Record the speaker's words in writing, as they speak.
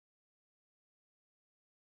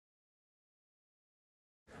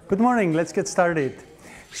Good morning, let's get started.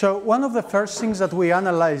 So one of the first things that we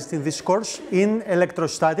analyzed in this course in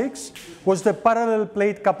electrostatics was the parallel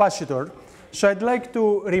plate capacitor. So I'd like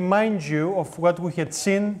to remind you of what we had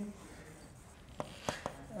seen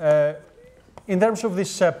in terms of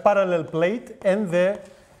this parallel plate and the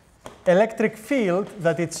electric field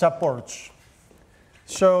that it supports.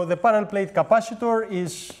 So the parallel plate capacitor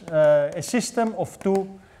is a system of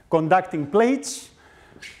two conducting plates.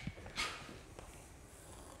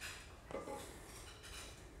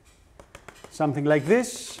 Something like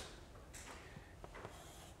this.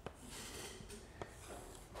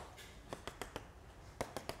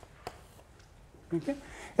 Okay.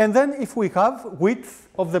 And then if we have width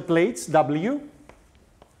of the plates W,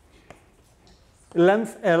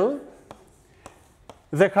 length L,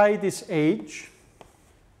 the height is H.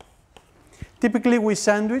 Typically we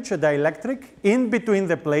sandwich a dielectric in between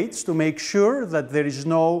the plates to make sure that there is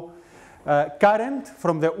no current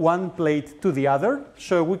from the one plate to the other.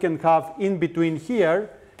 So we can have in between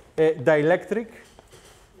here a dielectric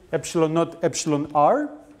epsilon naught epsilon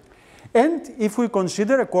r. And if we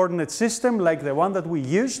consider a coordinate system like the one that we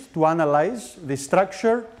used to analyze the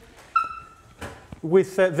structure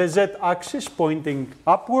with the z-axis pointing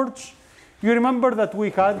upwards, you remember that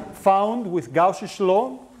we had found with Gauss's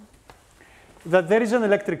law that there is an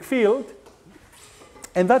electric field,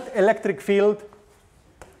 and that electric field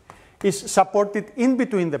is supported in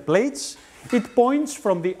between the plates. It points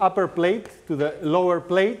from the upper plate to the lower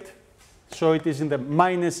plate, so it is in the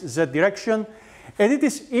minus z direction, and it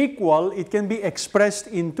is equal. It can be expressed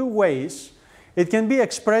in two ways. It can be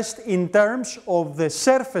expressed in terms of the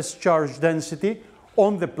surface charge density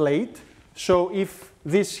on the plate. So if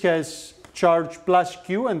this has charge plus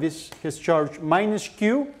q and this has charge minus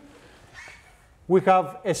q, we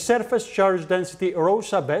have a surface charge density rho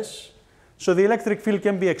sub s. So the electric field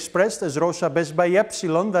can be expressed as rho sub s by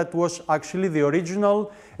epsilon. That was actually the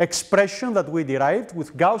original expression that we derived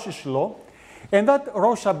with Gauss's law. And that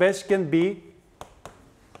rho sub s can be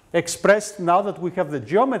expressed, now that we have the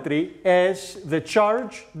geometry, as the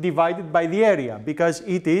charge divided by the area, because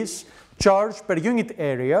it is charge per unit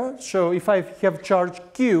area. So if I have charge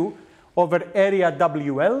Q over area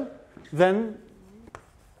WL, then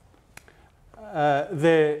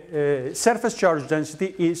the surface charge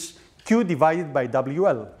density is Q divided by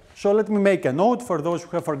WL. So let me make a note for those who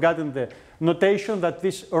have forgotten the notation that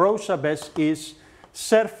this rho sub s is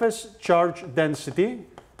surface charge density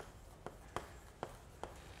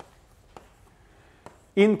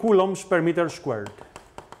in coulombs per meter squared.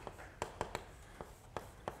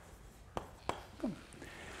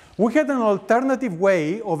 We had an alternative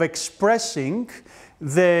way of expressing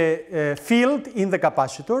the field in the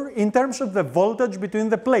capacitor in terms of the voltage between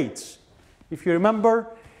the plates. If you remember,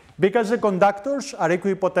 because the conductors are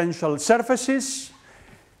equipotential surfaces,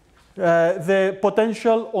 the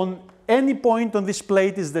potential on any point on this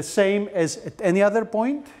plate is the same as at any other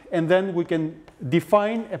point, and then we can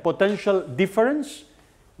define a potential difference,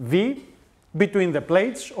 V, between the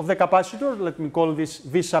plates of the capacitor. Let me call this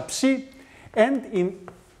V sub C, and in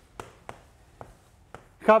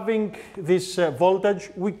having this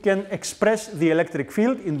voltage, we can express the electric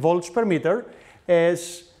field in volts per meter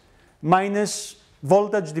as minus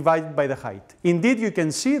voltage divided by the height. Indeed, you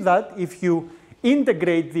can see that if you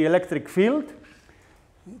integrate the electric field,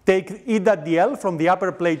 take E dot dl from the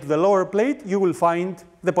upper plate to the lower plate, you will find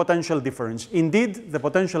the potential difference. Indeed, the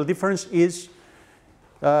potential difference is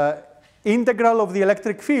integral of the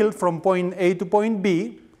electric field from point A to point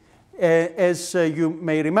B, as you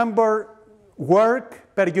may remember,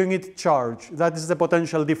 work per unit charge. That is the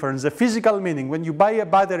potential difference. The physical meaning, when you buy a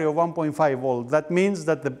battery of 1.5 volt, that means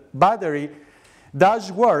that the battery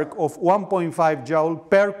does work of 1.5 joule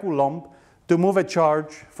per coulomb to move a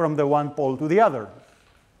charge from the one pole to the other.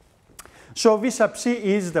 So V sub C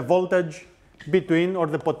is the voltage between, or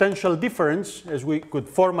the potential difference, as we could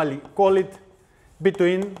formally call it,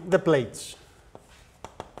 between the plates.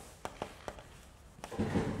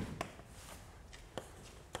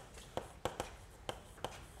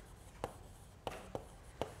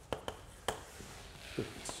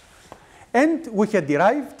 And we had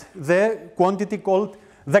derived the quantity called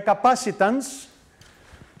the capacitance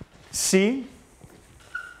C,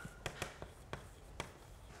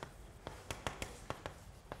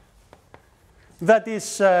 that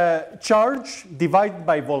is charge divided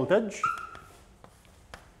by voltage.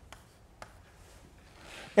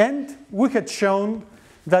 And we had shown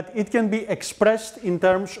that it can be expressed in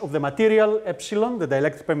terms of the material epsilon, the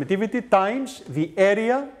dielectric permittivity, times the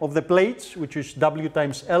area of the plates, which is W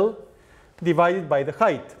times L, divided by the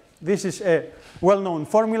height. This is a well-known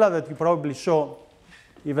formula that you probably saw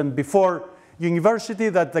even before university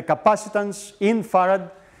that the capacitance in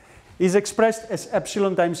farad is expressed as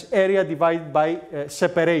epsilon times area divided by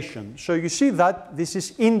separation. So you see that this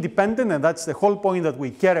is independent, and that's the whole point that we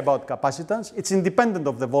care about capacitance. It's independent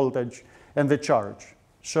of the voltage and the charge.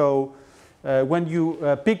 So when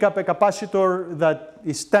you pick up a capacitor that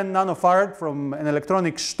is 10 nanofarad from an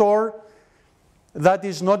electronics store, that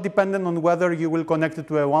is not dependent on whether you will connect it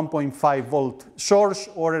to a 1.5 volt source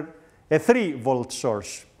or a 3 volt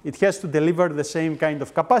source. It has to deliver the same kind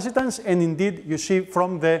of capacitance, and indeed you see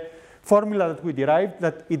from the formula that we derived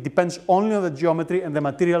that it depends only on the geometry and the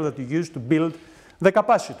material that you use to build the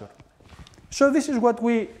capacitor. So this is what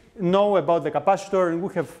we know about the capacitor, and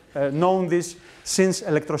we have known this since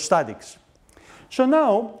electrostatics. So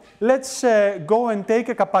now let's go and take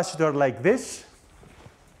a capacitor like this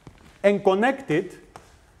and connect it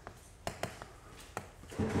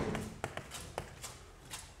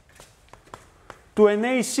to an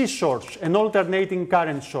AC source, an alternating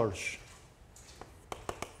current source.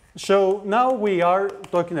 So now we are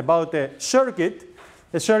talking about a circuit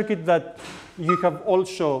that you have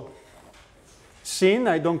also seen.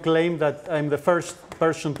 I don't claim that I'm the first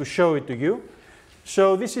person to show it to you.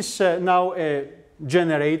 So this is now a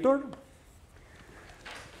generator,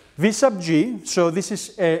 V sub G. So this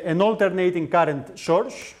is an alternating current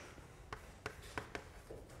source.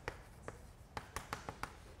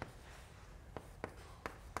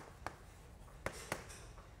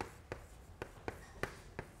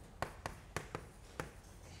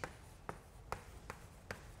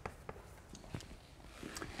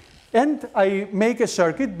 And I make a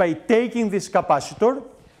circuit by taking this capacitor,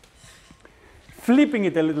 flipping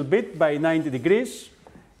it a little bit by 90 degrees,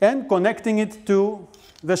 and connecting it to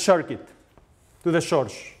the circuit, to the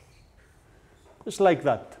source, just like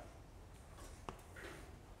that.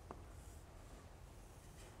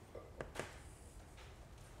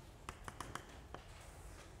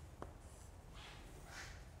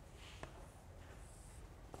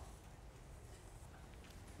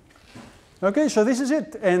 Okay, so this is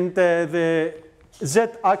it, and the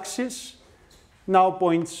z-axis now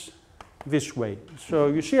points this way. So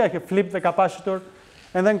you see I have flipped the capacitor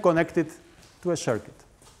and then connected to a circuit.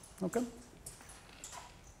 Okay.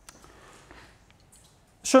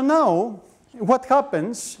 So now what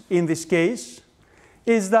happens in this case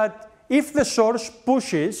is that if the source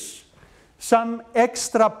pushes some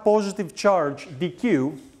extra positive charge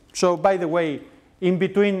dq, so by the way, in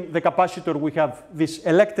between the capacitor, we have this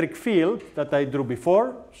electric field that I drew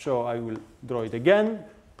before, so I will draw it again.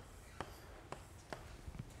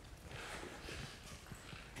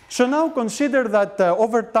 So now consider that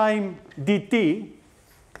over time dt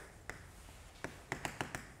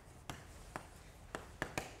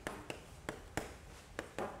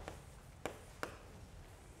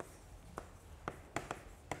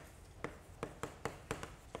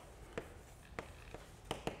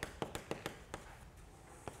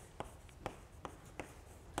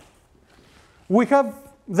we have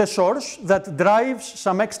the source that drives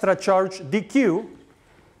some extra charge dq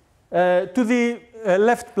to the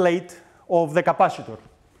left plate of the capacitor,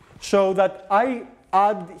 so that I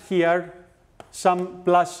add here some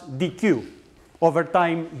plus dq over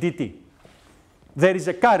time dt. There is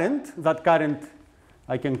a current, that current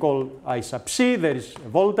I can call I sub c. There is a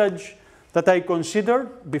voltage that I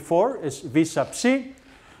considered before as V sub c.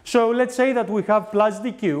 So let's say that we have plus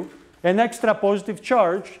dq, an extra positive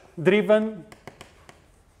charge driven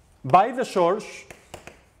by the source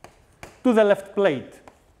to the left plate,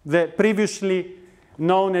 the previously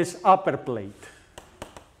known as upper plate.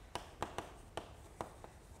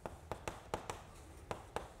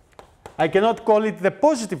 I cannot call it the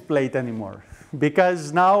positive plate anymore,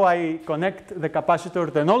 because now I connect the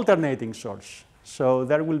capacitor to an alternating source. So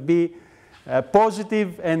there will be a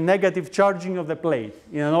positive and negative charging of the plate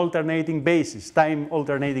in an alternating basis, time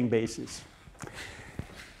alternating basis.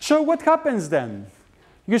 So what happens then?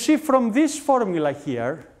 You see, from this formula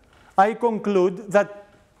here, I conclude that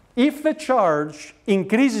if the charge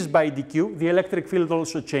increases by dq, the electric field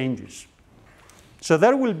also changes. So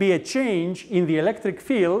there will be a change in the electric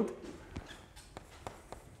field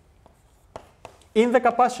in the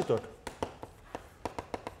capacitor.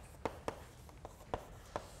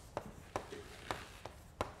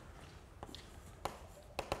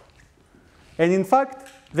 And in fact,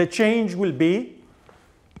 the change will be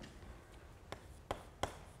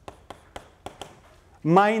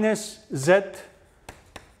minus z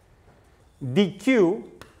dq,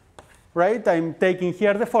 right? I'm taking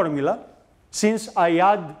here the formula. Since I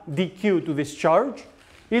add dq to this charge,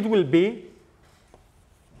 it will be,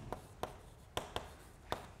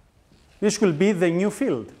 this will be the new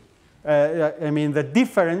field. I mean, the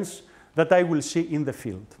difference that I will see in the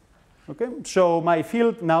field. Okay? So my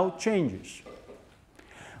field now changes.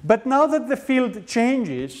 But now that the field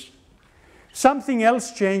changes, something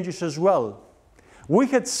else changes as well. We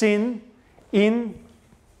had seen in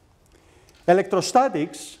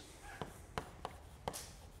electrostatics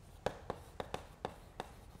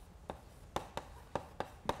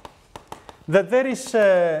that there is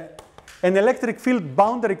an electric field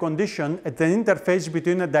boundary condition at the interface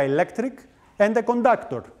between a dielectric and a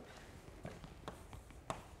conductor.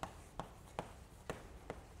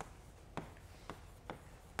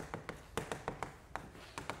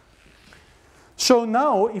 So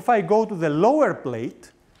now, if I go to the lower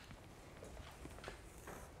plate,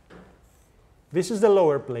 this is the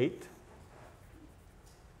lower plate,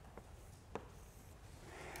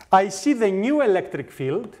 I see the new electric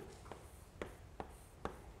field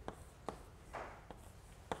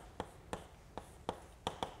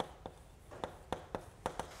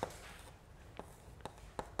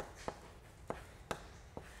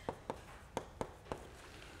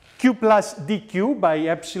Q plus dq by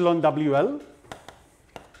epsilon WL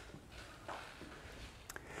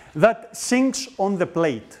that sinks on the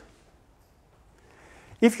plate.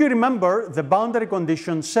 If you remember, the boundary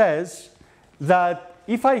condition says that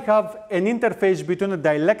if I have an interface between a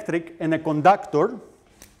dielectric and a conductor,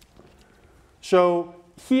 so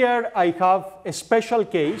here I have a special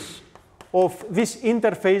case of this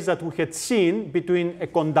interface that we had seen between a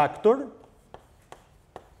conductor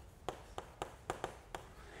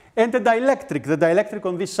and a dielectric. The dielectric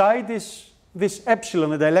on this side is this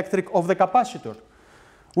epsilon, the dielectric of the capacitor.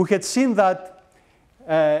 We had seen that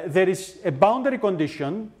there is a boundary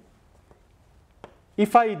condition.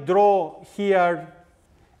 If I draw here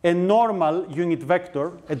a normal unit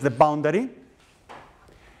vector at the boundary,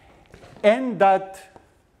 and that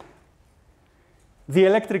the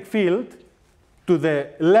electric field to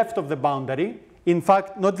the left of the boundary, in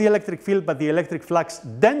fact, not the electric field, but the electric flux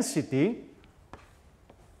density,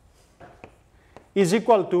 is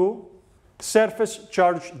equal to surface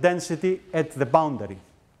charge density at the boundary.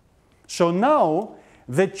 So now,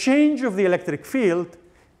 the change of the electric field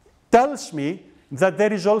tells me that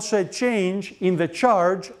there is also a change in the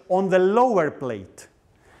charge on the lower plate.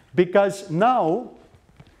 Because now,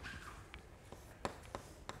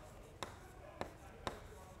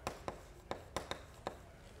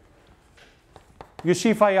 you see,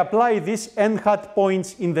 if I apply these n hat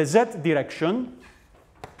points in the z direction,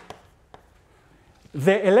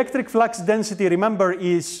 the electric flux density, remember,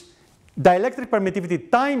 is dielectric permittivity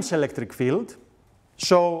times electric field.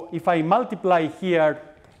 So if I multiply here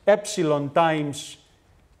epsilon times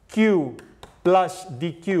q plus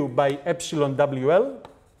dq by epsilon WL,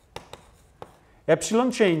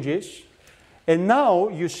 epsilon changes. And now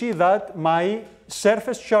you see that my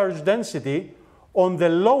surface charge density on the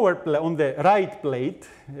on the right plate,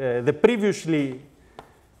 the previously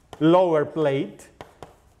lower plate,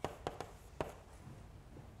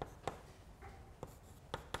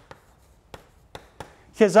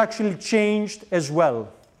 has actually changed as well.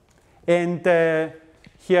 And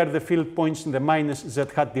here the field points in the minus z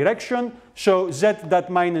hat direction. So z dot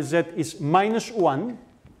minus z is minus 1.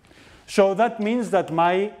 So that means that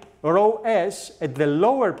my rho s at the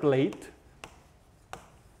lower plate,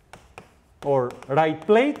 or right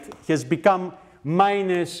plate, has become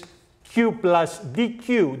minus q plus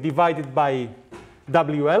dq divided by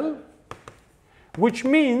WL, which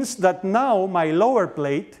means that now my lower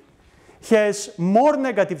plate has more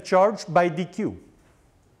negative charge by dq.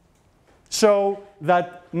 So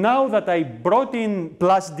that now that I brought in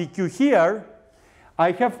plus dq here,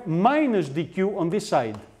 I have minus dq on this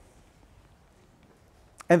side.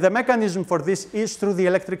 And the mechanism for this is through the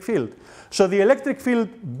electric field. So the electric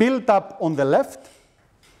field built up on the left,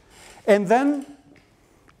 and then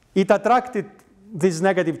it attracted this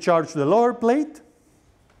negative charge to the lower plate.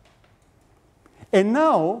 And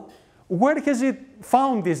now, where has it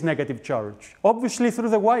found this negative charge? Obviously through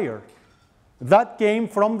the wire. That came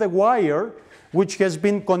from the wire which has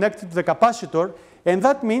been connected to the capacitor, and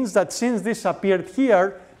that means that since this appeared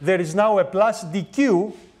here, there is now a plus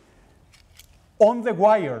dq on the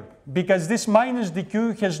wire, because this minus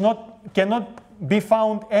dq cannot be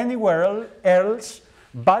found anywhere else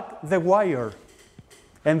but the wire.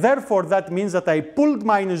 And therefore that means that I pulled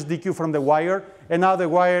minus dq from the wire, and now the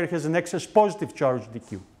wire has an excess positive charge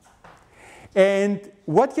dq. And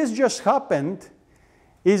what has just happened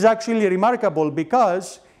is actually remarkable,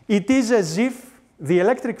 because it is as if the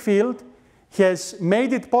electric field has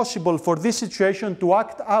made it possible for this situation to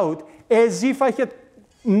act out as if I had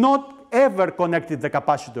not ever connected the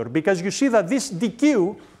capacitor, because you see that this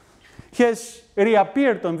dq has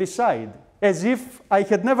reappeared on this side. as if I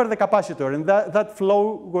had never the capacitor, and that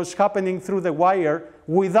flow was happening through the wire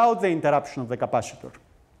without the interruption of the capacitor.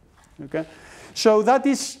 Okay? So that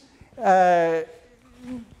is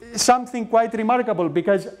something quite remarkable,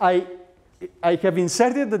 because I have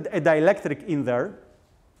inserted a dielectric in there,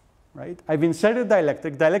 right? I've inserted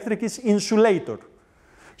dielectric. Dielectric is insulator.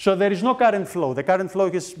 So there is no current flow. The current flow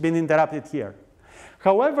has been interrupted here.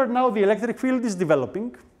 However, now the electric field is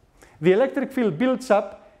developing. The electric field builds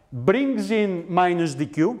up, brings in minus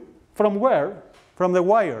dq. From where? From the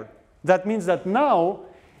wire. That means that now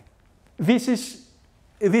this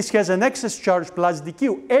has an excess charge plus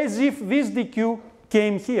dq, as if this dq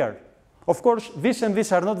came here. Of course, this and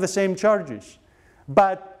this are not the same charges.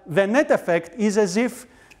 But the net effect is as if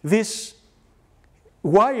this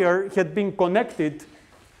wire had been connected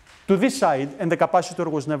to this side and the capacitor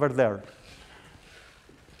was never there.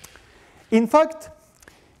 In fact,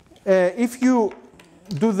 if you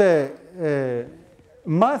do the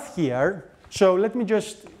math here, so let me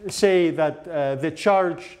just say that the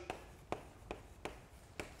charge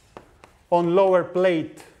on lower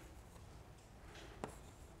plate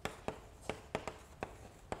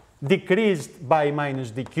decreased by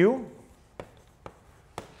minus dq.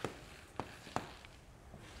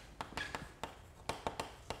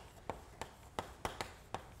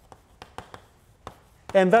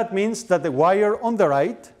 And that means that the wire on the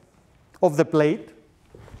right of the plate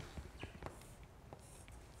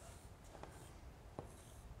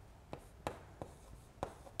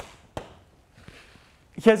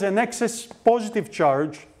has an excess positive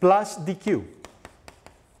charge plus dq.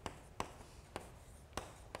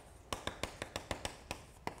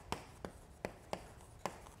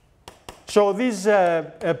 So these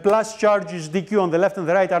plus charges dq on the left and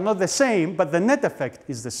the right are not the same, but the net effect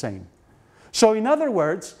is the same. So in other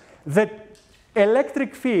words, the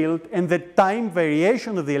electric field and the time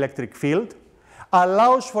variation of the electric field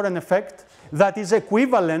allows for an effect that is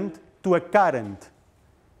equivalent to a current.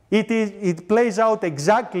 It plays out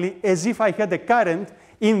exactly as if I had a current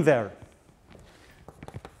in there.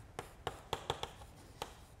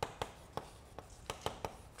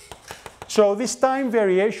 So this time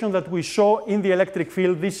variation that we saw in the electric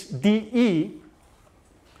field, this dE,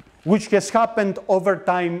 which has happened over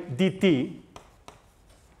time dt,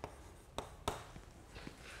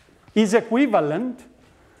 is equivalent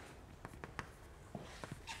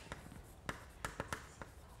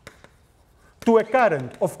to a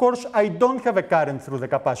current. Of course, I don't have a current through the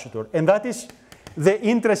capacitor. And that is the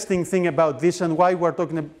interesting thing about this and why we're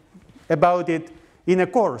talking about it in a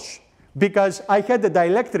course. Because I had a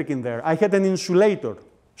dielectric in there. I had an insulator.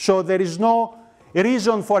 So there is no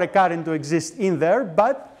reason for a current to exist in there,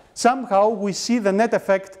 but somehow we see the net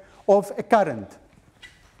effect of a current.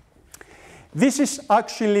 This is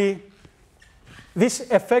actually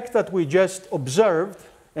this effect that we just observed,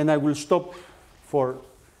 and I will stop for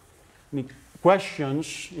any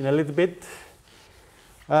questions in a little bit,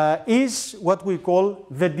 is what we call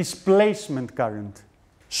the displacement current.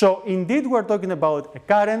 So indeed we're talking about a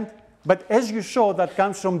current, but as you saw, that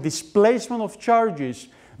comes from displacement of charges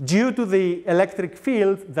due to the electric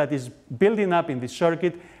field that is building up in this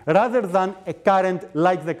circuit, rather than a current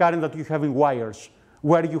like the current that you have in wires,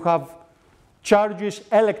 where you have charges,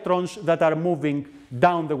 electrons that are moving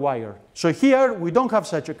down the wire. So here we don't have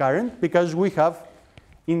such a current because we have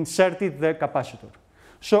inserted the capacitor.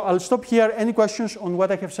 So I'll stop here. Any questions on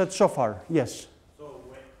what I have said so far? Yes? So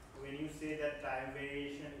when you say that time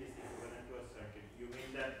variation is equivalent to a circuit, you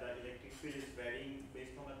mean that the electric field is varying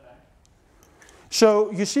based on the time?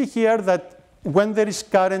 So you see here that when there is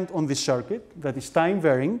current on the circuit that is time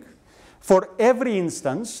varying, for every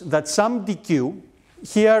instance that some dq,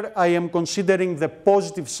 here I am considering the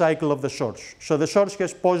positive cycle of the source. So the source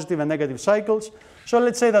has positive and negative cycles. So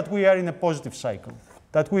let's say that we are in a positive cycle,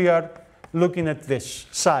 that we are looking at this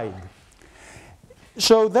side.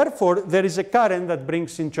 So therefore, there is a current that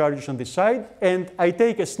brings in charges on this side, and I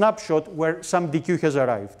take a snapshot where some dq has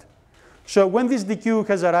arrived. So when this dq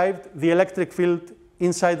has arrived, the electric field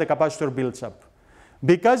inside the capacitor builds up.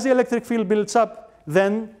 Because the electric field builds up,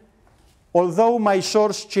 then although my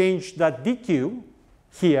source changed that dq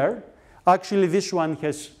here, actually this one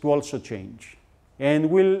has to also change and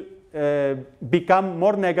will become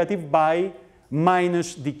more negative by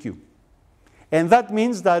minus dq. And that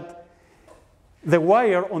means that the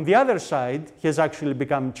wire on the other side has actually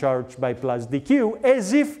become charged by plus dq,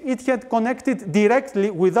 as if it had connected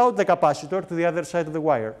directly without the capacitor to the other side of the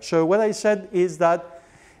wire. So what I said is that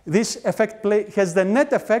this effect has the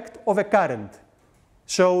net effect of a current.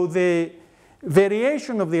 So the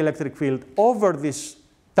variation of the electric field over this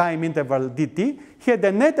time interval dt had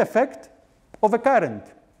a net effect of a current.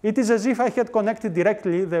 it is as if I had connected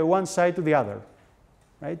directly the one side to the other,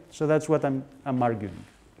 right? So that's what I'm arguing.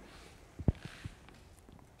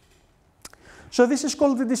 So this is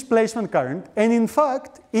called the displacement current. And in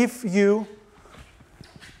fact, if you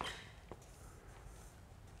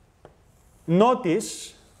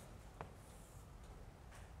notice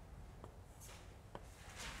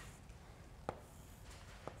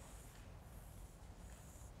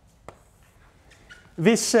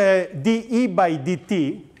this dE by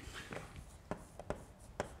dt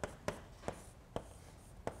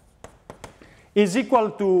is equal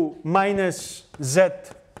to minus z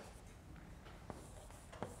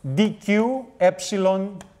dq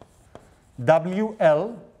epsilon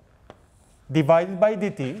WL divided by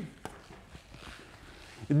dt.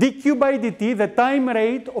 dq by dt, the time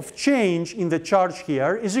rate of change in the charge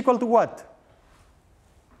here, is equal to what?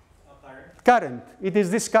 Current. It is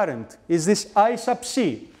this current, is this I sub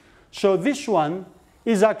c. So this one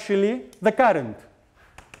is actually the current.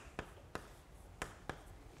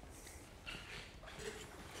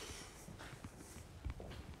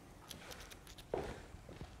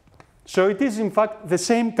 So it is in fact the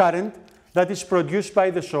same current that is produced by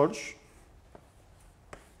the source.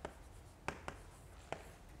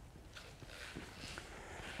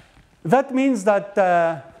 That means that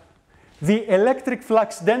the electric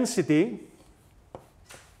flux density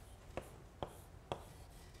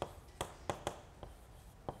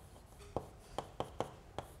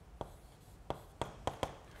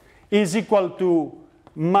is equal to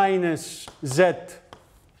minus z.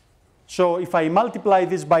 So if I multiply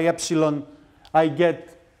this by epsilon, I get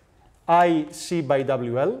IC by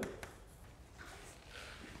WL,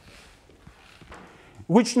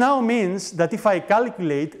 which now means that if I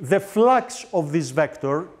calculate the flux of this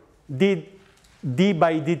vector, d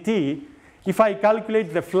by dt, if I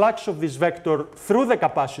calculate the flux of this vector through the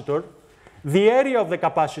capacitor, the area of the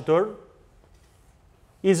capacitor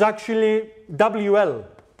is actually WL.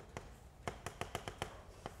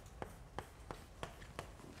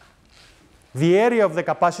 The area of the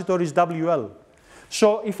capacitor is WL.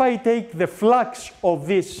 So if I take the flux of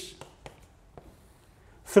this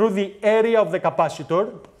through the area of the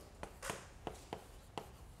capacitor,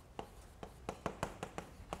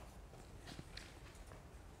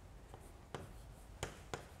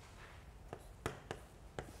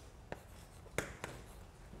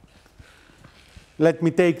 let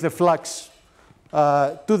me take the flux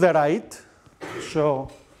to the right.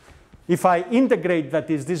 So if I integrate, that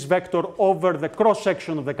is, this vector over the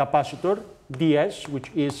cross-section of the capacitor, ds,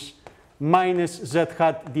 which is minus z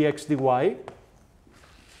hat dx dy.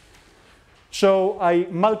 So I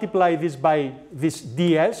multiply this by this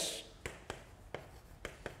ds.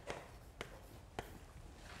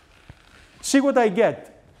 See what I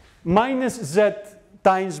get. Minus z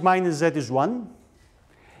times minus z is 1.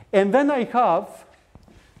 And then I have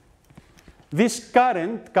this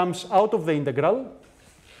current comes out of the integral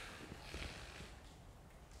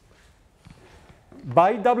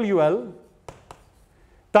by WL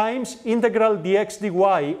times integral dx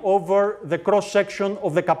dy over the cross-section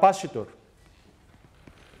of the capacitor.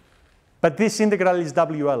 But this integral is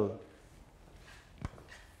WL.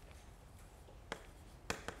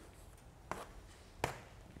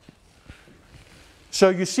 So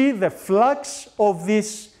you see the flux of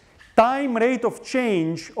this time rate of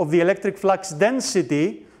change of the electric flux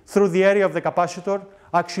density through the area of the capacitor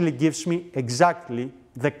actually gives me exactly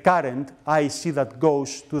the current IC that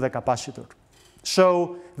goes to the capacitor.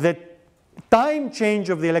 So the time change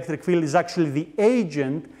of the electric field is actually the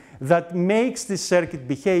agent that makes this circuit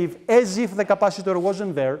behave as if the capacitor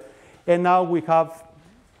wasn't there, and now we have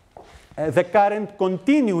the current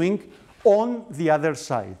continuing on the other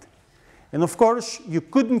side. And of course, you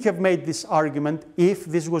couldn't have made this argument if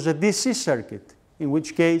this was a DC circuit, in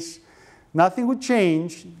which case nothing would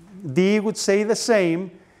change, D would stay the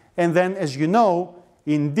same, and then, as you know,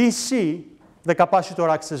 in DC, the capacitor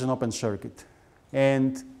acts as an open circuit.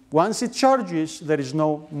 And once it charges, there is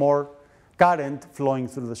no more current flowing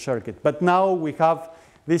through the circuit. But now we have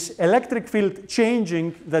this electric field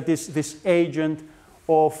changing that is this agent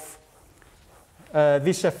of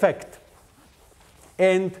this effect.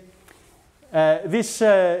 And this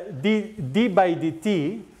d by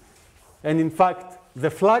dt, and in fact the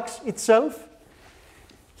flux itself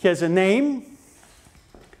has a name.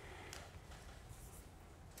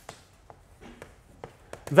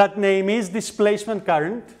 That name is displacement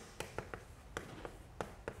current.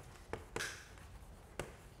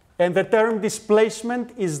 And the term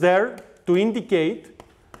displacement is there to indicate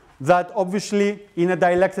that obviously in a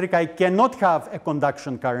dielectric I cannot have a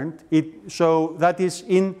conduction current. So that is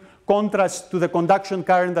in contrast to the conduction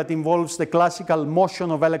current that involves the classical motion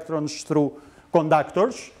of electrons through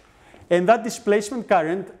conductors. And that displacement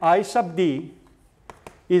current, I sub d,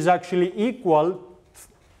 is actually equal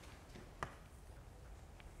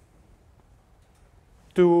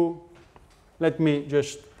to, let me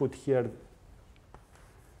just put here,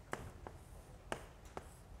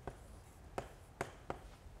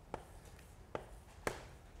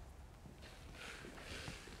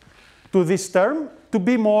 to this term. To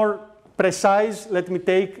be more precise, let me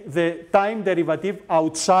take the time derivative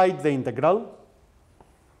outside the integral.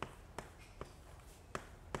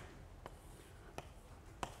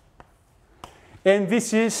 And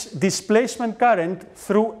this is displacement current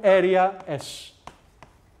through area S.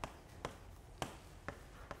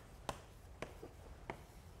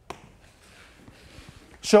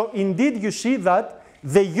 So indeed, you see that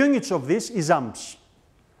the units of this is amps.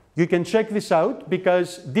 You can check this out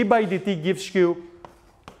because d by dt gives you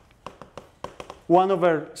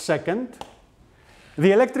 1/2.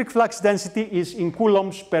 The electric flux density is in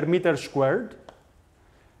coulombs per meter squared.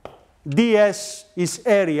 ds is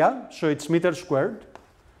area, so it's meter squared.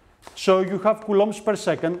 So you have coulombs per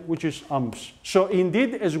second, which is amps. So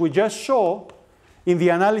indeed, as we just saw in the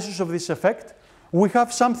analysis of this effect, we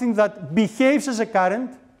have something that behaves as a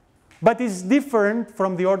current, but is different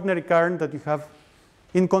from the ordinary current that you have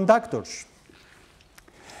in conductors.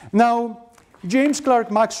 Now, James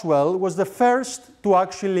Clerk Maxwell was the first to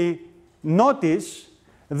actually notice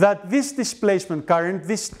that this displacement current,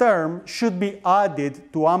 this term, should be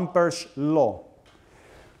added to Ampere's law.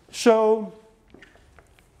 So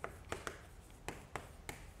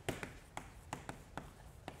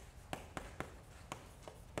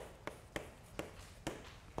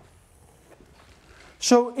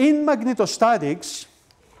in magnetostatics,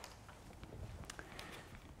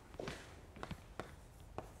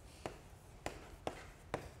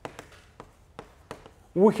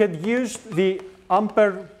 we had used the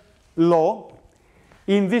Ampere law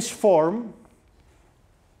in this form.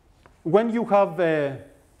 When you have a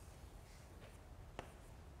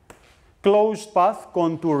closed path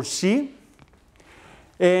contour C,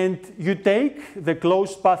 and you take the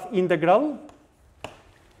closed path integral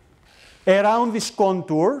around this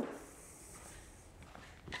contour,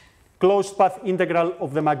 closed path integral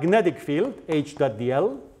of the magnetic field, H dot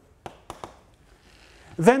dl,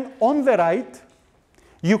 then on the right,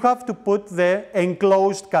 you have to put the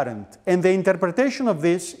enclosed current. And the interpretation of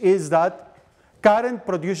this is that current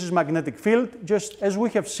produces magnetic field, just as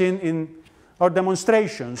we have seen in our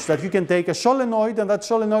demonstrations, that you can take a solenoid and that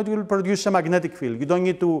solenoid will produce a magnetic field. You don't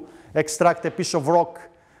need to extract a piece of rock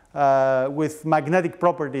with magnetic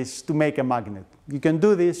properties to make a magnet. You can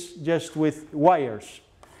do this just with wires.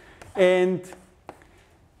 And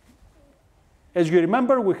as you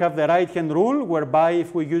remember, we have the right-hand rule, whereby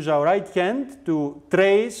if we use our right hand to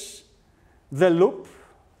trace the loop,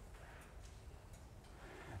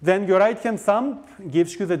 then your right-hand thumb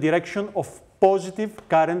gives you the direction of positive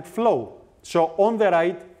current flow. So on the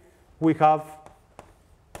right, we have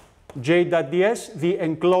J dot ds, the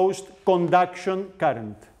enclosed conduction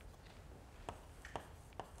current.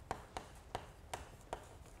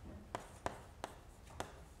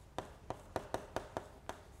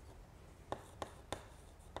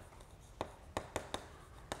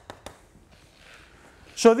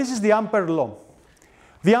 So this is the Ampere law.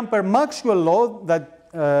 The Ampere-Maxwell law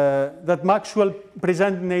that Maxwell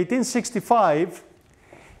presented in 1865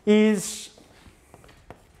 is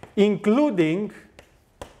including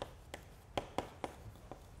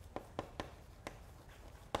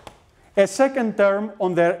a second term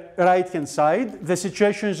on the right-hand side. The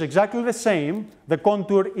situation is exactly the same. The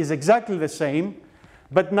contour is exactly the same.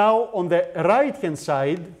 But now on the right-hand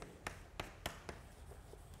side,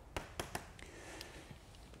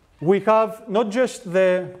 we have not just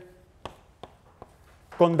the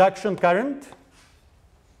conduction current,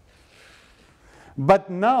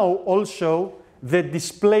 but now also the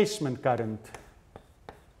displacement current.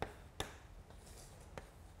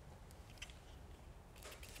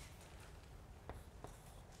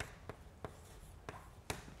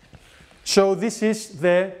 So this is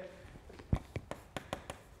the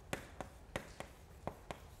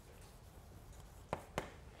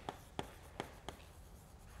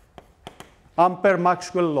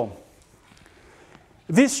Ampere-Maxwell law.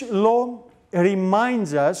 This law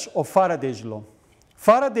reminds us of Faraday's law.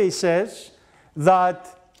 Faraday says that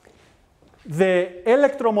the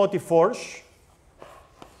electromotive force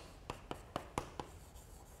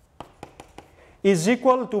is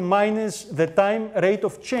equal to minus the time rate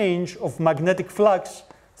of change of magnetic flux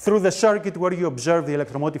through the circuit where you observe the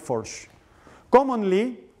electromotive force.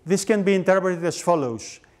 Commonly, this can be interpreted as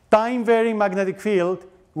follows. time-varying magnetic field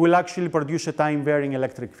will actually produce a time-varying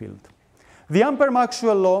electric field. The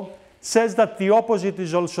Ampere-Maxwell law says that the opposite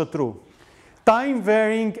is also true.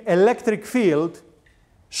 Time-varying electric field,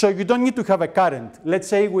 so you don't need to have a current. Let's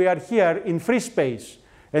say we are here in free space,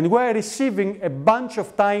 and we are receiving a bunch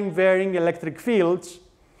of time-varying electric fields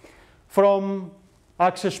from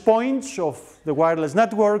access points of the wireless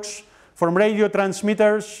networks, from radio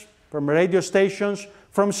transmitters, from radio stations,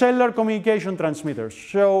 from cellular communication transmitters.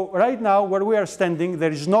 So right now, where we are standing,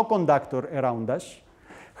 there is no conductor around us.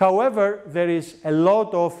 However, there is a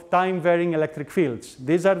lot of time-varying electric fields.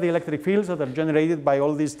 These are the electric fields that are generated by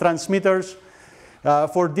all these transmitters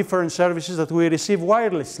for different services that we receive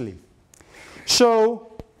wirelessly.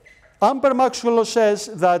 So Ampere-Maxwell law says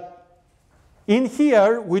that in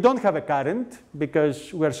here, we don't have a current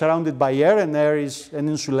because we're surrounded by air, and air is an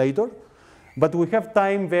insulator, but we have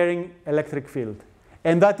time-varying electric field.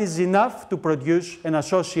 And that is enough to produce an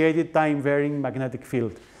associated time-varying magnetic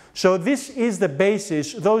field. So this is the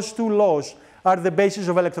basis, those two laws are the basis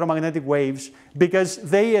of electromagnetic waves because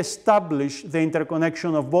they establish the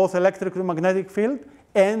interconnection of both electric and magnetic field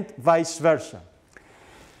and vice versa.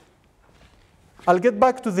 I'll get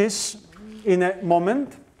back to this in a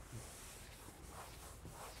moment.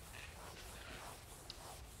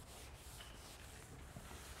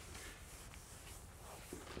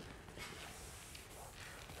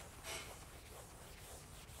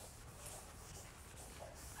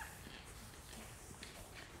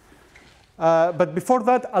 But before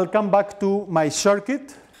that, I'll come back to my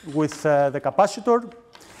circuit with the capacitor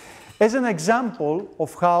as an example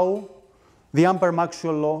of how the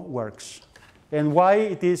Ampere-Maxwell law works and why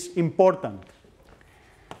it is important.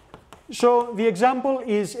 So the example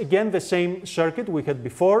is, again, the same circuit we had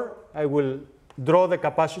before. I will draw the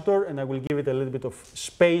capacitor, and I will give it a little bit of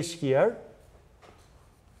space here.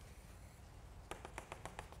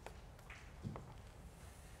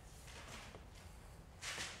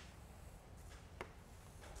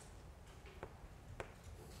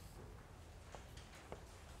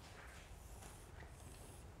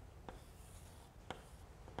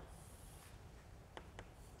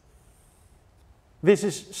 This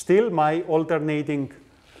is still my alternating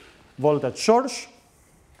voltage source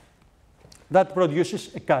that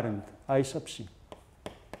produces a current, I sub C.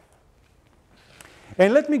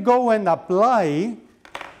 And let me go and apply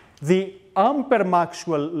the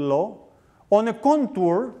Ampere-Maxwell law on a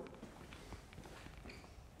contour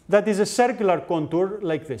that is a circular contour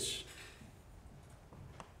like this.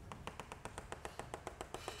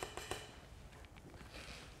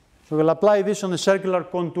 So we'll apply this on a circular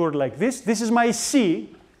contour like this. This is my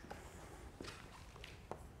C.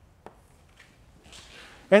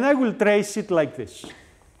 And I will trace it like this.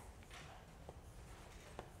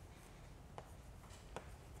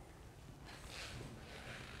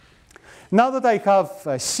 Now that I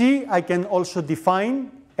have C, I can also define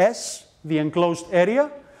S, the enclosed area.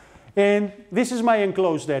 And this is my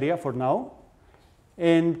enclosed area for now.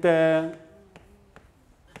 And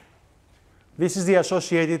this is the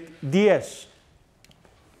associated ds.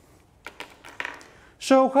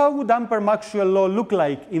 So how would Ampere-Maxwell law look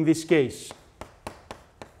like in this case?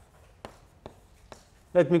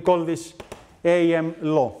 Let me call this AM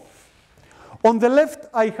law. On the left,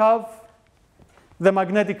 I have the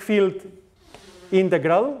magnetic field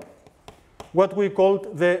integral, what we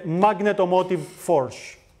called the magnetomotive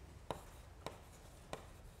force.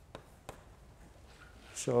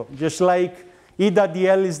 So just like E dot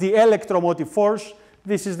dl is the electromotive force,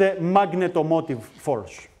 this is the magnetomotive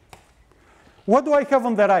force. What do I have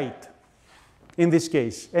on the right in this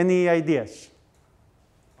case? Any ideas?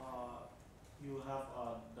 You have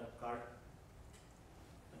the current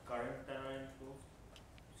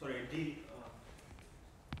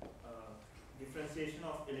differentiation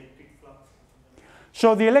of electric flux.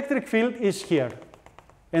 So the electric field is here.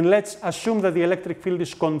 And let's assume that the electric field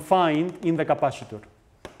is confined in the capacitor.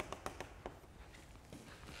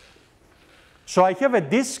 So I have a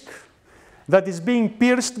disk that is being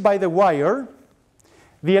pierced by the wire.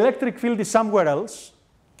 The electric field is somewhere else.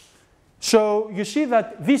 So you see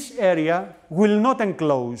that this area will not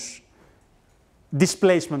enclose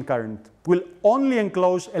displacement current, will only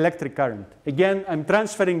enclose electric current. Again, I'm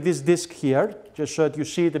transferring this disk here, just so that you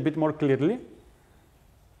see it a bit more clearly.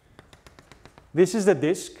 This is the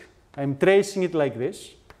disk. I'm tracing it like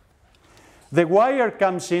this. The wire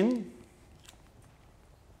comes in.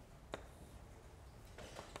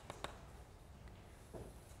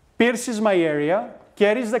 Pierces my area,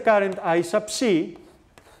 carries the current I sub C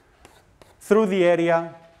through the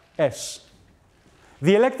area S.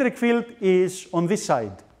 The electric field is on this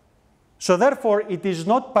side. So therefore, it is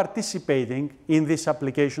not participating in this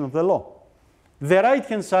application of the law. The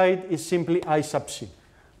right-hand side is simply I sub c.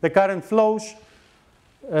 The current flows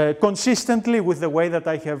consistently with the way that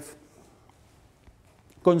I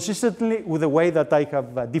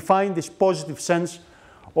have defined this positive sense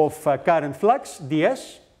of current flux,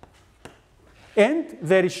 ds, and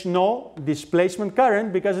there is no displacement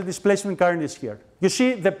current because the displacement current is here. You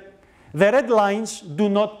see, the red lines do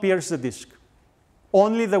not pierce the disk.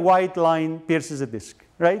 Only the white line pierces the disk,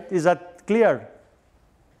 right? Is that clear?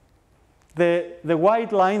 The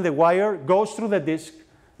white line, the wire, goes through the disk.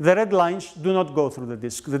 The red lines do not go through the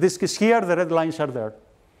disk. The disk is here, the red lines are there.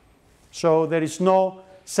 So there is no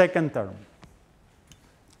second term.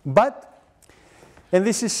 But, and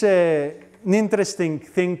this is an interesting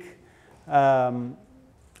thing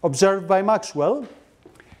observed by Maxwell,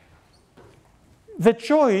 the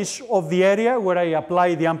choice of the area where I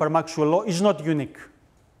apply the Ampère-Maxwell law is not unique.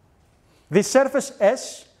 This surface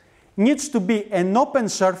S needs to be an open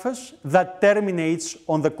surface that terminates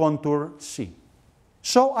on the contour C.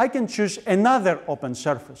 So I can choose another open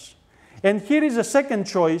surface. And here is a second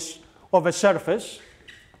choice of a surface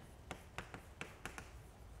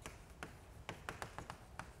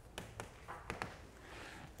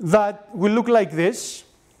that will look like this.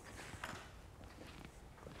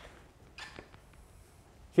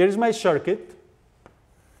 Here is my circuit.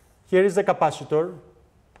 Here is the capacitor.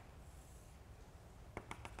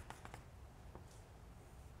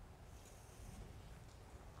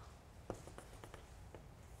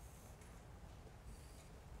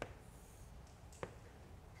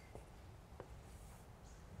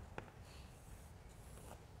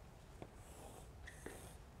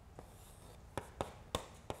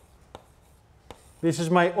 This is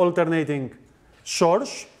my alternating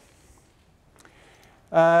source.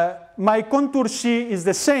 My contour C is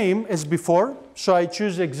the same as before, so I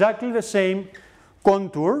choose exactly the same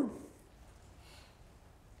contour.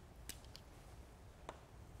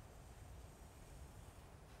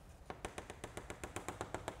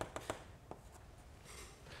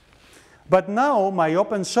 But now my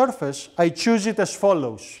open surface, I choose it as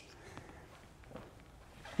follows.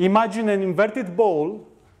 Imagine an inverted bowl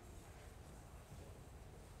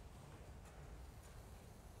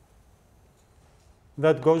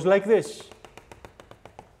that goes like this.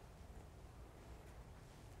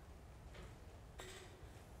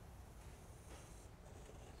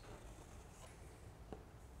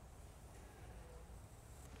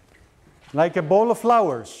 Like a bowl of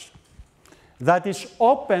flowers that is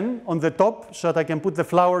open on the top so that I can put the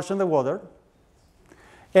flowers in the water,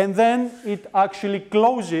 and then it actually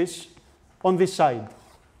closes on this side.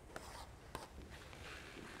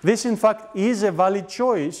 This, in fact, is a valid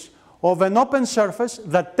choice of an open surface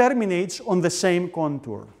that terminates on the same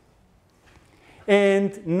contour.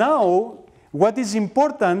 And now, what is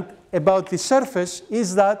important about the surface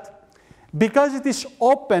is that because it is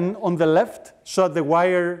open on the left, so the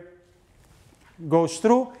wire goes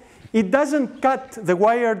through, it doesn't cut, the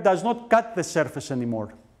wire does not cut the surface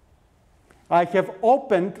anymore. I have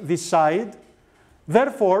opened this side,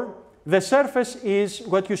 therefore, the surface is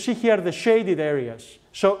what you see here, the shaded areas.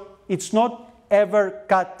 So it's not ever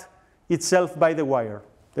cut itself by the wire.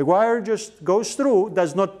 The wire just goes through,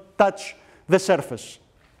 does not touch the surface,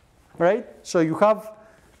 right? So you have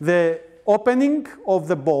the opening of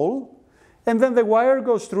the bowl, and then the wire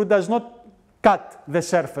goes through, does not cut the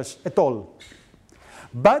surface at all.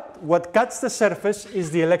 But what cuts the surface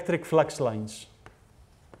is the electric flux lines.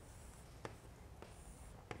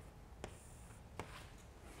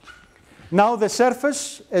 Now the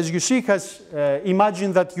surface, as you see, has,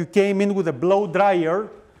 imagine that you came in with a blow dryer,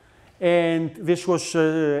 and this was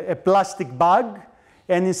a plastic bag,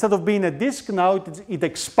 and instead of being a disk, now it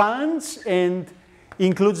expands and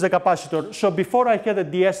includes the capacitor. So before I had a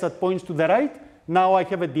ds that points to the right, now I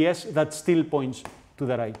have a ds that still points to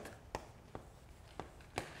the right.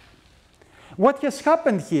 What has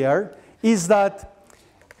happened here is that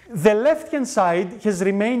the left-hand side has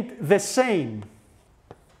remained the same.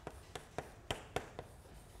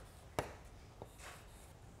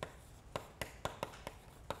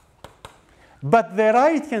 But the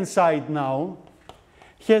right-hand side now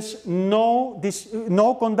has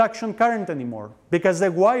no conduction current anymore because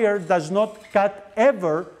the wire does not cut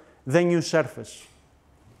ever the new surface.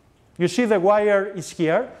 You see the wire is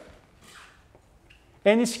here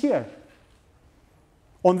and it's here.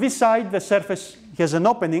 On this side, the surface has an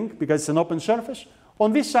opening because it's an open surface.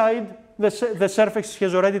 On this side, the surface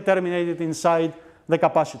has already terminated inside the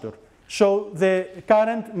capacitor. So the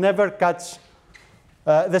current never cuts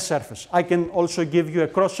the surface. I can also give you a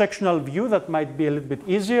cross-sectional view that might be a little bit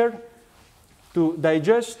easier. to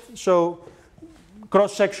digest. So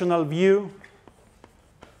cross-sectional view.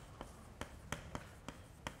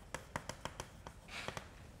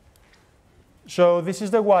 So this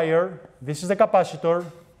is the wire, this is the capacitor.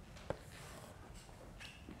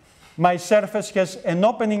 My surface has an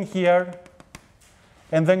opening here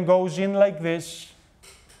and then goes in like this,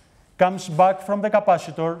 comes back from the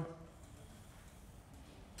capacitor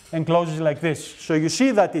and closes like this. So you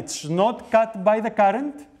see that it's not cut by the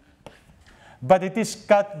current, but it is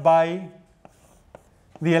cut by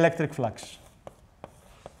the electric flux.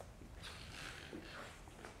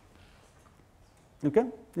 Okay,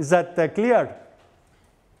 is that clear?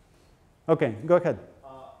 Okay, go ahead.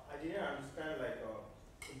 I didn't understand, like,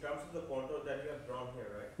 in terms of the contour that you have drawn here,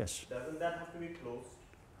 right? Yes. Doesn't that have to be closed?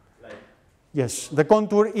 Like, Yes, the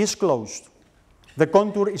contour is closed. The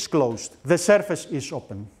contour is closed. The surface is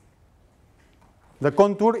open. The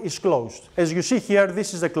contour is closed. As you see here,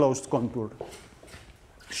 this is a closed contour.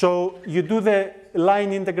 So you do the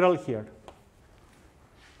line integral here.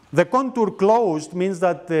 The contour closed means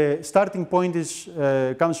that the starting point is,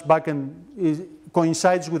 comes back and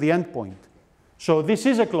coincides with the end point. So this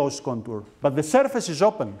is a closed contour, but the surface is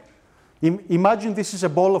open. Imagine this is a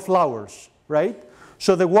bowl of flowers, right?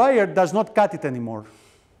 So the wire does not cut it anymore.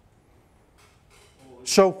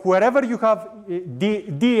 So wherever you have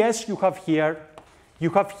ds, you have here, you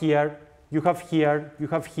have here, you have here, you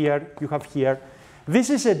have here, you have here. This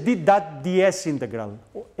is a d dot ds integral,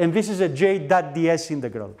 and this is a j dot ds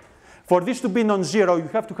integral. For this to be non-zero, you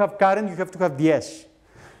have to have current, you have to have ds.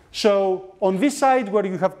 So on this side where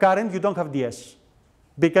you have current, you don't have ds,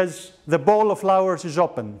 because the bowl of flowers is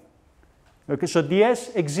open. Okay, so ds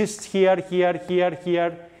exists here, here, here,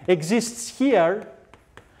 here, exists here,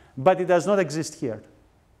 but it does not exist here.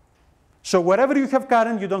 So wherever you have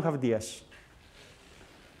current, you don't have ds.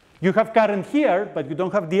 You have current here, but you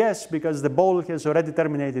don't have ds because the bowl has already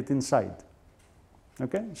terminated inside.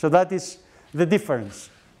 Okay, so that is the difference.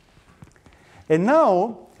 And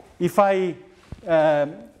now, if I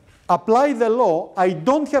apply the law, I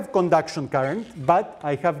don't have conduction current, but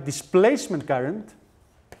I have displacement current.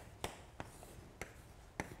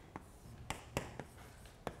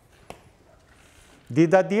 D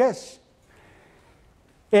dot ds.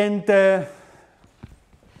 And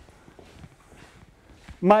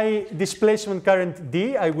my displacement current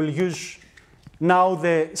D, I will use now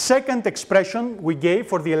the second expression we gave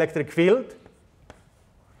for the electric field.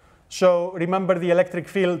 So remember, the electric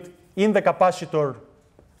field in the capacitor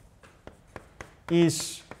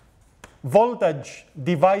is voltage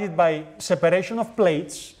divided by separation of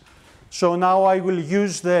plates. So now I will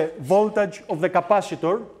use the voltage of the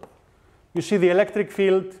capacitor. You see the electric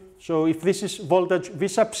field. So if this is voltage V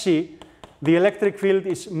sub C, the electric field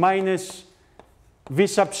is minus V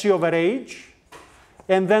sub C over H.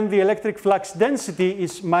 And then the electric flux density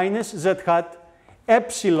is minus Z hat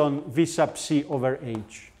epsilon V sub C over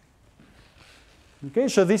H. Okay,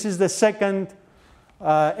 so this is the second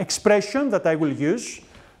expression that I will use.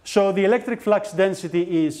 So the electric flux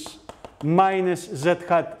density is minus Z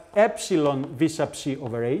hat epsilon V sub C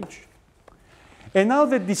over H. And now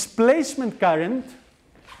the displacement current,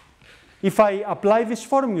 if I apply this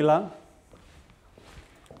formula,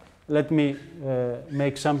 let me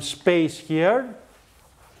make some space here.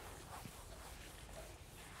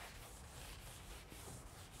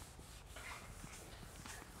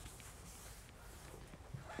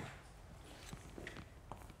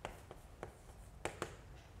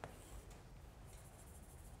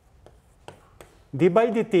 d by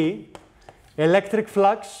dt, electric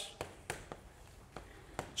flux.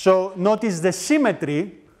 So notice the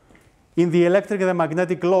symmetry in the electric and the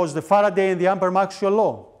magnetic laws, the Faraday and the Ampere-Maxwell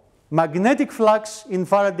law. Magnetic flux in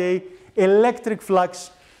Faraday, electric flux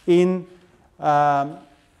in the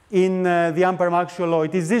Ampere-Maxwell law.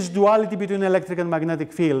 It is this duality between electric and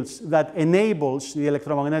magnetic fields that enables the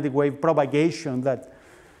electromagnetic wave propagation, that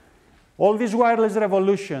all this wireless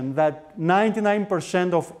revolution, that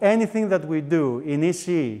 99% of anything that we do in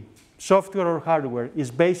ECE, software or hardware, is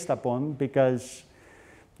based upon, because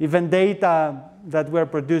even data that we're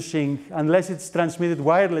producing, unless it's transmitted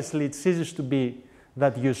wirelessly, it ceases to be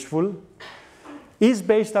that useful, is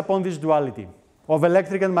based upon this duality of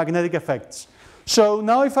electric and magnetic effects. So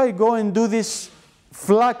now if I go and do this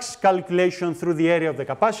flux calculation through the area of the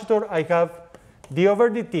capacitor, I have d over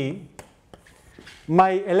dt.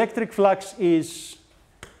 My electric flux is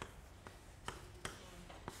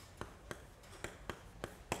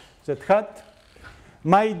Z hat.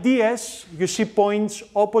 My ds, you see, points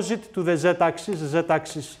opposite to the z-axis. The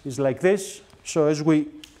z-axis is like this. So as we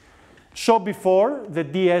saw before, the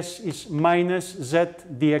ds is minus z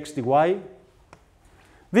dx dy.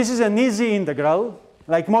 This is an easy integral,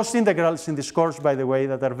 like most integrals in this course, by the way,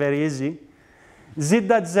 that are very easy. Z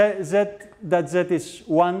dot z is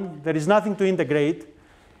 1. There is nothing to integrate.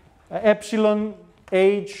 Epsilon,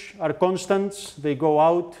 h are constants. They go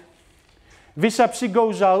out. V sub c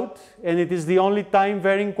goes out, and it is the only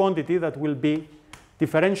time-varying quantity that will be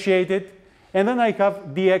differentiated. And then I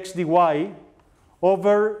have dx dy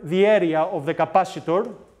over the area of the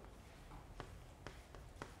capacitor,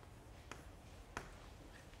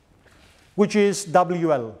 which is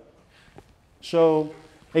WL. So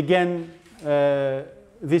again,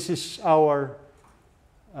 this is our,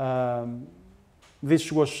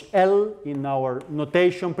 this was L in our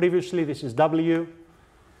notation previously. This is W.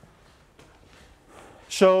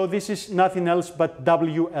 So this is nothing else but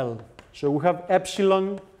WL. So we have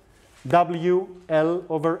epsilon WL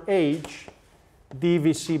over H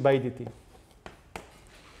dVc by dt.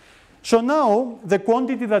 So now the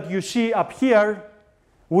quantity that you see up here,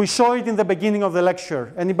 we saw it in the beginning of the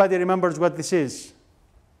lecture. Anybody remembers what this is?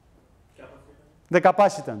 The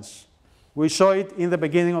capacitance. We saw it in the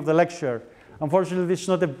beginning of the lecture. Unfortunately, this is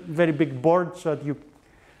not a very big board so that you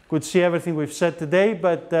could see everything we've said today,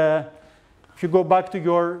 but if you go back to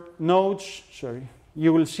your notes,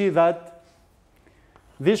 you will see that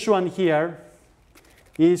this one here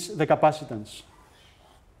is the capacitance,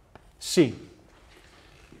 C.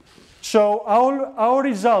 So our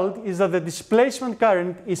result is that the displacement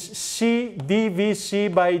current is C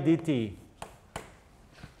dVc by dt.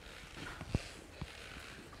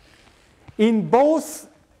 In both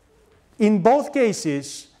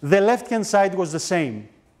cases, the left-hand side was the same.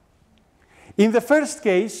 In the first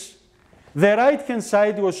case, the right-hand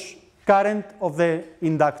side was current of the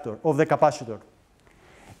inductor, of the capacitor.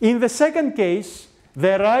 In the second case,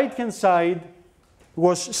 the right-hand side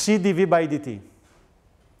was C dV by dt.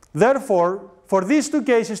 Therefore, for these two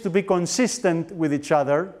cases to be consistent with each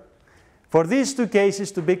other,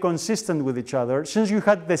 since you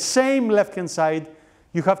had the same left-hand side,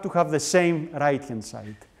 you have to have the same right-hand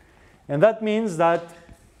side. And that means that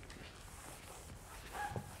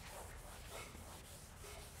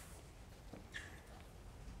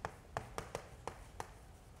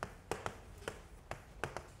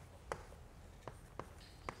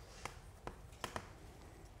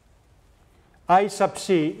I sub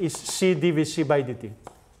c is C dVc by dt.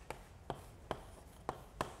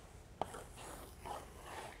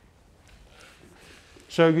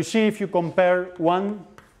 So you see, if you compare 1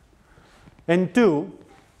 and 2,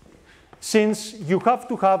 since you have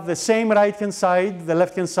to have the same right-hand side, the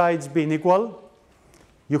left-hand sides being equal,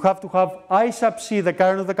 you have to have I sub c, the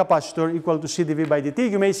current of the capacitor, equal to C dV by dt.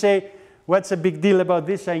 You may say, what's a big deal about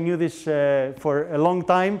this? I knew this for a long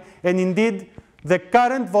time. And indeed, the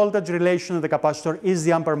current voltage relation of the capacitor is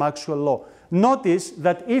the Ampere-Maxwell law. Notice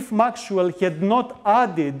that if Maxwell had not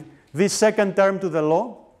added this second term to the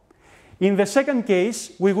law, in the second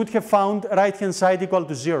case, we would have found right-hand side equal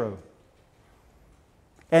to 0.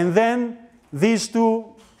 And then these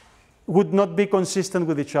two would not be consistent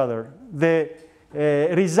with each other. The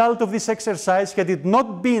result of this exercise, had it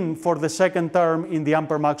not been for the second term in the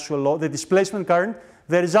Ampere-Maxwell law, the displacement current,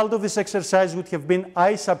 the result of this exercise would have been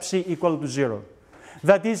I sub c equal to 0.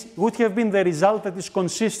 That is, would have been the result that is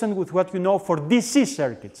consistent with what you know for DC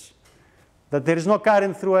circuits, that there is no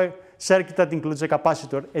current through a circuit that includes a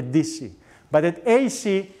capacitor at DC. But at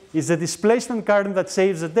AC is the displacement current that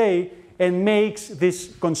saves the day and makes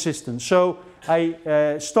this consistent. So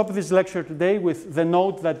I stop this lecture today with the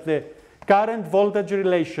note that the current voltage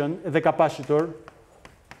relation, the capacitor,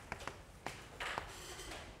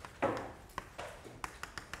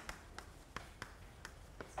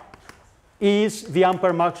 is the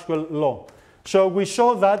Ampere-Maxwell law. So we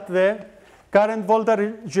saw that the current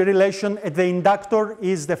voltage relation at the inductor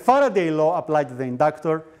is the Faraday law applied to the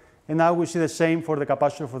inductor, and now we see the same for the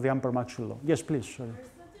capacitor for the Ampere-Maxwell law. Yes, please. Sorry.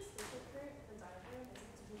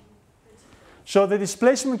 So the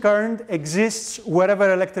displacement current exists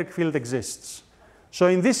wherever electric field exists. So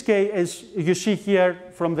in this case, as you see here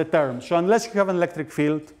from the term, so unless you have an electric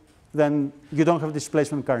field, then you don't have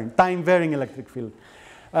displacement current, time-varying electric field.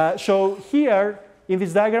 So here, in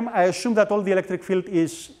this diagram, I assume that all the electric field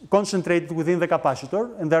is concentrated within the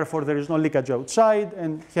capacitor, and therefore there is no leakage outside,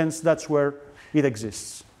 and hence that's where it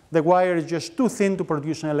exists. The wire is just too thin to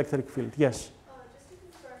produce an electric field. Yes? Just to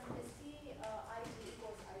confirm, is the ID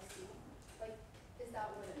equals IC? Like, is that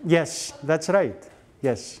what it is? Yes, that's right.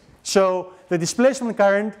 Yes. So the displacement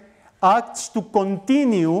current acts to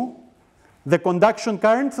continue the conduction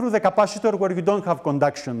current through the capacitor where you don't have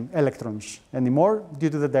conduction electrons anymore due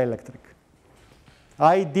to the dielectric.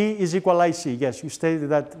 ID is equal IC. Yes, you stated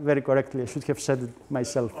that very correctly. I should have said it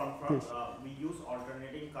myself. Confirm, yes. We use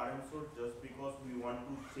alternating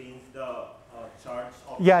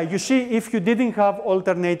Yeah, you see, if you didn't have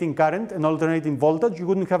alternating current and alternating voltage, you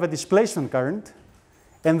wouldn't have a displacement current,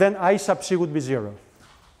 and then I sub C would be 0.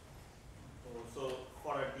 So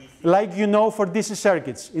for a DC, Like you know for DC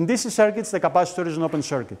circuits. In DC circuits, the capacitor is an open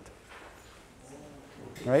circuit.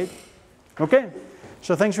 Right? Okay?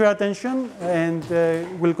 So thanks for your attention, and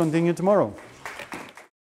we'll continue tomorrow.